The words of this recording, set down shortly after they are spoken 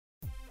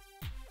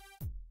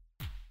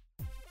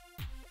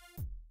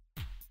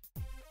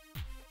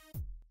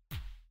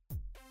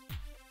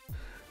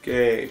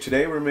Okay,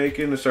 today we're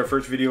making, this is our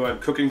first video on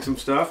cooking some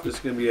stuff. This is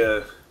going to be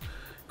a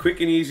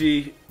quick and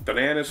easy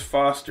bananas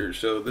Foster.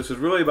 So this is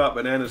really about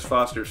bananas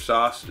Foster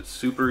sauce. It's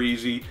super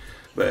easy,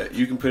 but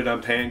you can put it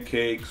on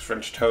pancakes,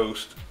 French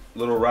toast.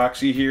 Little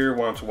Roxy here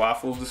wants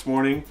waffles this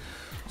morning,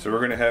 so we're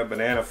going to have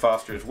banana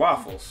Foster's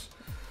waffles.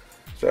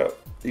 So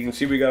you can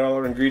see we got all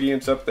our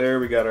ingredients up there.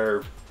 We got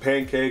our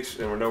pancakes,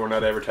 and we know we're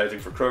not advertising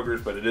for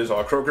Kroger's, but it is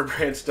all Kroger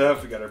brand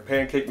stuff. We got our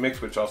pancake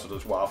mix, which also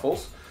does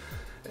waffles.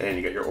 And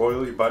you got your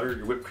oil, your butter,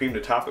 your whipped cream to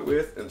top it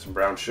with, and some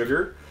brown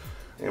sugar.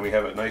 And we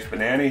have a nice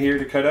banana here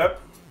to cut up.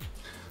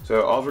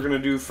 So all we're going to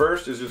do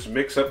first is just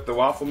mix up the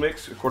waffle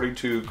mix according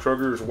to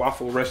Kroger's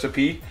waffle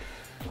recipe.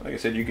 Like I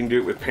said, you can do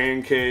it with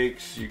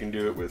pancakes, you can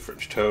do it with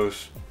French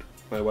toast.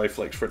 My wife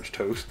likes French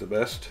toast the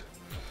best.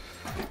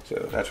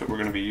 So that's what we're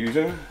going to be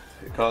using.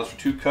 It calls for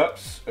 2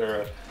 cups,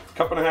 or a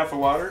cup and a half of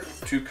water,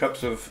 2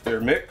 cups of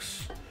their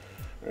mix.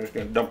 We're just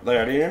going to dump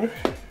that in.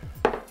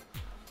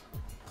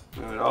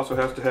 And it also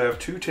has to have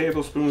 2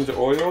 tablespoons of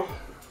oil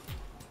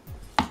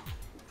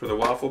for the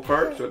waffle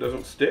part so it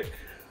doesn't stick.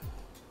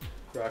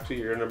 Roxy,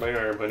 you're under my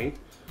arm, honey.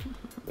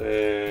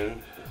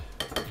 And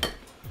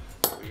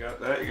we got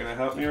that. You're gonna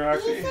help me,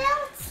 Roxy? You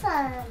found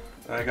some.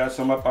 I got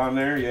some up on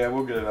there. Yeah,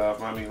 we'll get it off.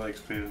 Mommy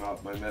likes cleaning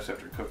off my mess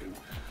after cooking.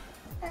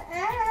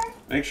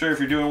 Make sure if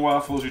you're doing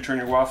waffles, you turn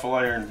your waffle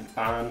iron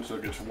on so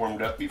it gets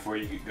warmed up before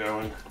you get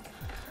going.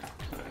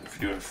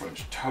 If you're doing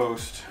French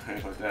toast,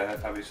 anything like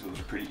that, obviously those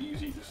are pretty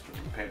easy, just throw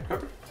in the pan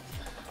cooker.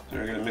 So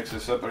we're gonna mix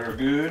this up real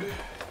good.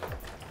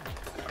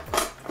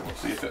 We'll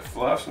see if it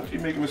fluffs, and if you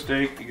make a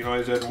mistake, you can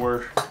always add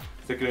more,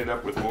 thicken it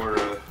up with more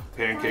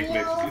pancake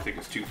mix if you think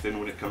it's too thin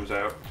when it comes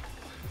out.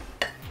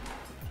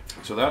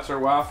 So that's our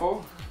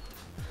waffle.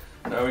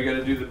 Now we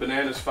gotta do the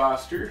bananas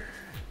Foster.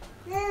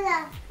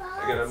 I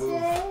gotta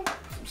move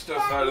some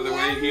stuff out of the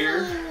way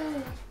here.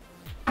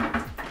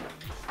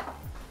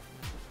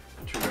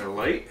 Turn our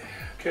light.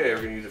 Okay,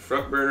 we're gonna use a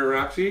front burner,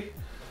 Roxy.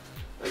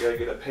 I gotta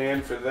get a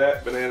pan for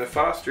that banana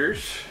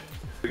Foster's.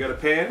 We got a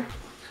pan,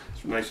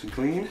 it's nice and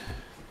clean.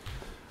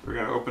 We're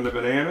gonna open the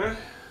banana.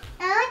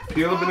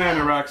 Peel the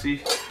banana,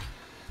 Roxy.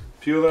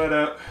 Peel that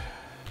up.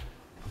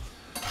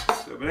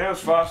 So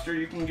bananas Foster,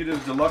 you can get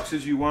as deluxe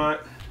as you want,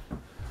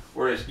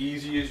 or as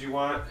easy as you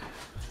want.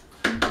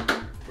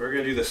 We're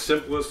gonna do the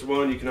simplest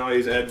one. You can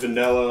always add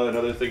vanilla and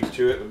other things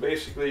to it, but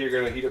basically you're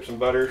gonna heat up some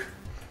butter.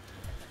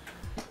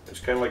 It's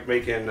kind of like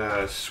making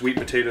sweet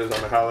potatoes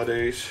on the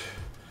holidays.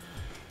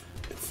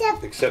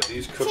 Except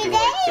these cook in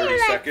like 30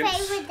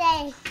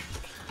 seconds.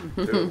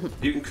 So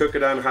you can cook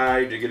it on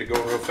high to get it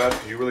going real fast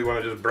because you really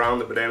want to just brown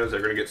the bananas. They're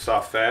going to get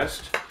soft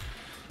fast.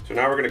 So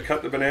now we're going to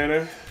cut the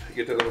banana,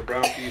 get that little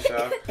brown piece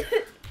out.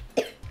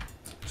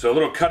 So a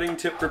little cutting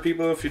tip for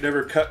people if you've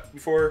never cut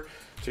before,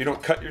 so you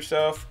don't cut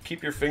yourself,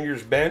 keep your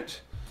fingers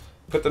bent,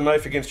 put the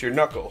knife against your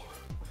knuckle.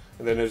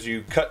 And then as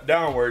you cut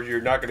downward,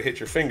 you're not going to hit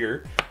your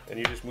finger, and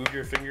you just move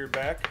your finger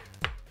back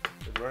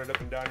and run it up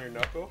and down your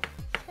knuckle.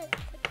 And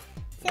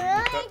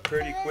you cut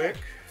pretty quick.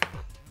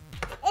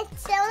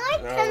 It's so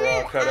like now we're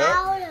all cut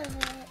out up.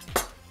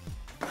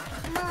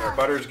 Of it. Our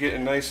butter's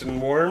getting nice and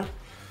warm.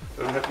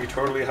 Doesn't have to be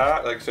totally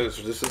hot. Like I said, this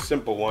is a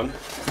simple one.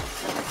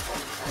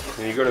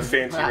 And you go to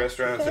fancy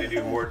restaurants, they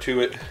do more to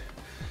it.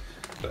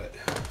 But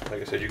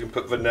like I said, you can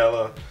put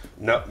vanilla,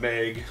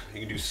 nutmeg, you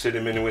can do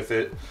cinnamon with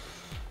it.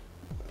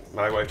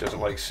 My wife doesn't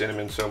like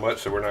cinnamon so much,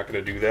 so we're not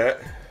going to do that.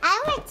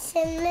 I like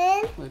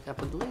cinnamon. Look, I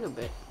put a little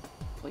bit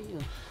for you.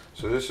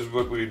 So this is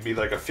what would be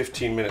like a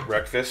 15-minute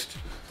breakfast.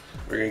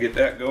 We're going to get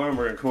that going.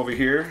 We're going to come over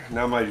here.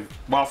 Now my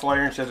waffle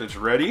iron says it's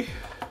ready.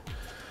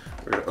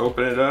 We're going to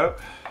open it up.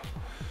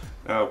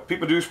 Now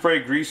people do spray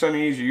grease on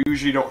these. You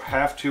usually don't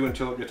have to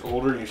until it gets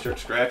older and you start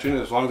scratching.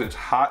 As long as it's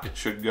hot, it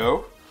should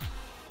go.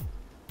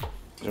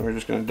 And we're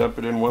just going to dump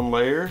it in one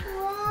layer.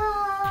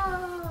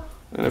 Whoa.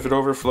 And if it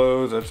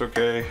overflows, that's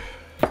okay.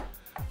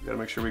 We got to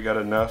make sure we got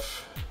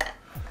enough.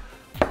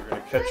 We're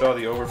going to catch all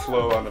the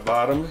overflow on the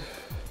bottom.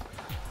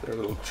 Their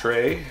little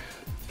tray.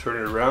 Turn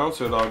it around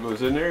so it all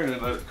goes in there and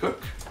then let it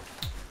cook.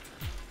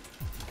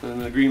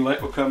 And the green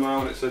light will come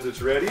on when it says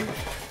it's ready.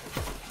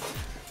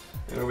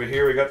 And over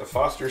here we got the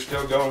Foster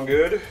still going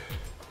good.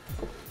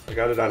 I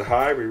got it on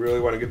high. We really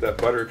want to get that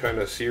butter kind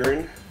of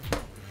searing.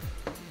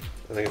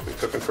 I think it's been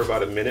cooking for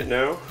about a minute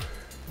now.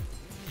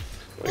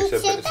 Like I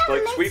said, but it's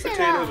like sweet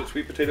potatoes, but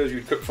sweet potatoes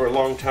you'd cook for a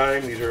long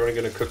time. These are only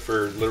going to cook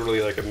for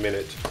literally like a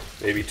minute,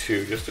 maybe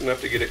 2, just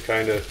enough to get it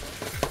kind of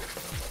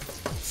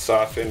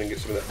soften and get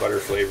some of that butter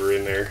flavor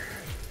in there.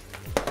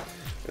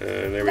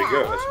 And there we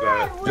go. That's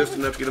about it. Just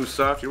enough to get them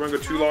soft. You don't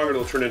want to go too long or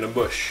it'll turn into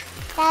mush.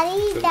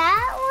 Daddy, So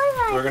that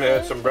was we're going to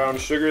add some brown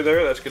sugar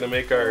there. That's going to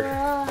make our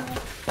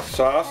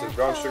sauce. The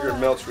brown sugar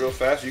melts real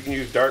fast. You can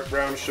use dark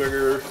brown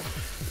sugar.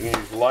 You can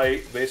use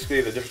light.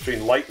 Basically, the difference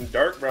between light and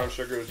dark brown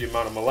sugar is the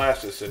amount of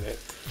molasses in it.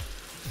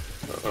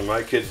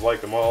 My kids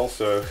like them all,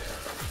 so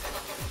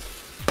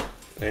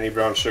any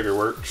brown sugar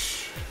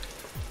works.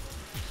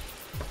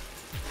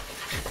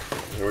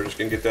 And we're just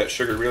going to get that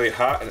sugar really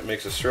hot and it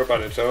makes a syrup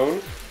on its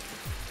own.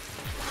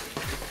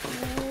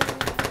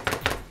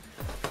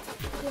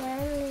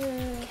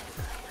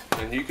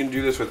 And you can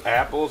do this with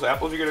apples.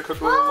 Apples you're gonna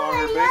cook a little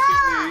longer.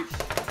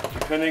 Basically,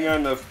 depending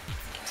on the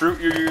fruit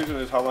you're using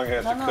is how long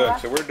it has to cook.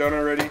 So we're done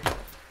already.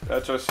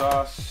 That's our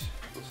sauce.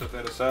 We'll set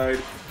that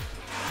aside.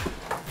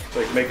 It's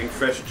like making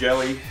fresh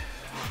jelly.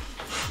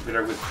 Get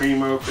our whipped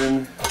cream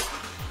open.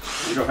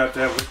 You don't have to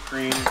have whipped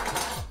cream.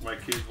 My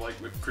kids like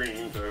whipped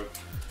cream, so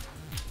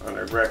on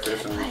their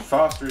breakfast. And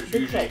Foster's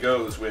usually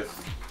goes with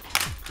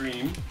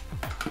cream.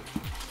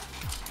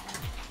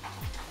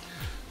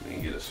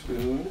 Then get a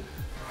spoon.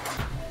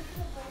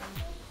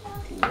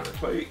 Another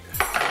plate.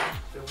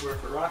 Silverware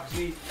for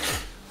Roxy.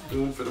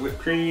 Spoon for the whipped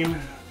cream.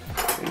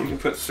 And you can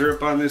put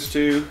syrup on this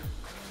too,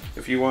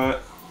 if you want.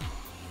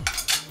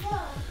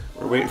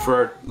 We're waiting for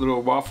our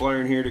little waffle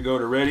iron here to go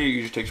to ready. It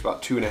usually takes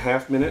about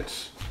 2.5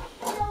 minutes.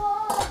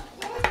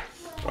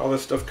 All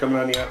this stuff coming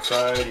on the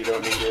outside, you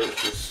don't need it,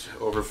 it's just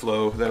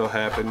overflow. That'll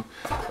happen.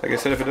 Like I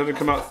said, if it doesn't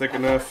come out thick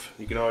enough,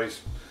 you can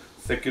always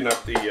thicken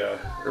up the,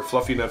 or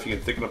fluffy enough, you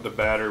can thicken up the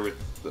batter with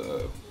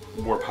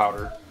more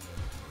powder.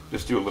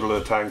 Just do a little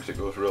at a time because it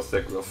goes real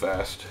thick real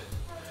fast.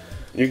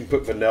 You can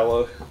put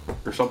vanilla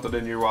or something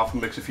in your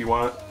waffle mix if you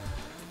want.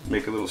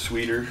 Make it a little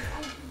sweeter.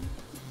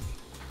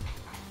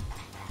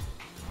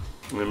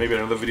 And then maybe in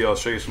another video I'll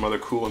show you some other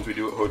cool ones we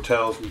do at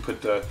hotels. We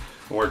put the,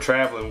 when we're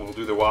traveling, we'll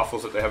do the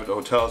waffles that they have at the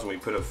hotels, and we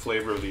put a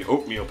flavor of the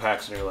oatmeal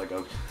packs in there, like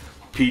a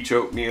peach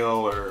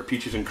oatmeal or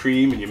peaches and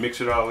cream, and you mix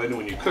it all in, and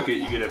when you cook it,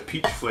 you get a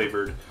peach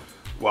flavored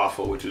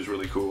waffle, which is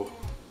really cool.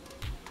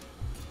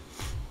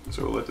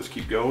 So we'll let this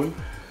keep going.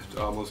 It's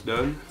almost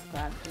done.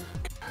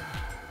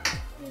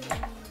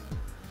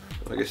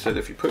 Like I said,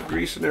 if you put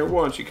grease in there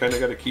once, you kind of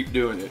got to keep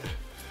doing it.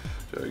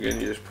 So again,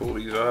 you just pull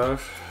these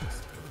off.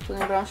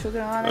 Putting brown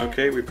sugar on it.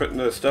 Okay, we're putting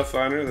the stuff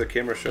on her. The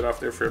camera shut off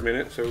there for a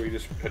minute, so we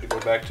just had to go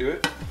back to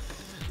it.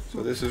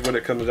 So this is what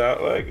it comes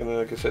out like, and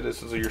like I said,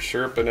 this is your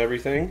syrup and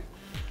everything.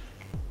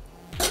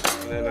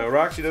 And then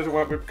Roxy doesn't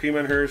want whipped cream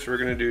on hers, so we're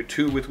gonna do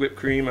 2 with whipped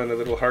cream on the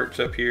little hearts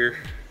up here.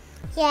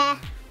 Yeah.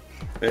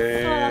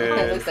 And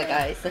It looks like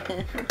ice.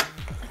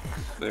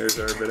 there's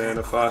our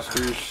Banana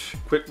Foster's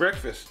quick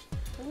breakfast.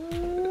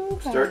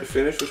 Start to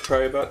finish was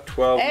probably about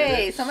 12 minutes.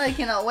 Hey, somebody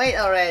cannot wait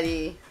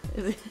already.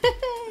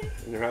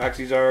 And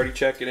Roxy's already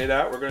checking it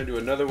out. We're going to do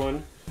another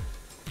one.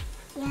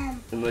 Yeah.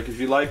 And like, if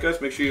you like us,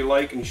 make sure you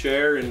like and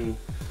share and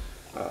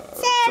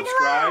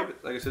subscribe.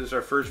 Like I said, it's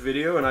our first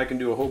video, and I can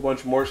do a whole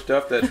bunch more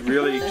stuff that's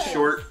really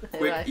short,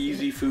 quick,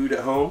 easy food at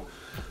home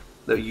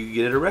that you can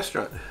get at a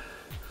restaurant.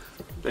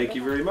 Thank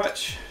you very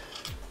much.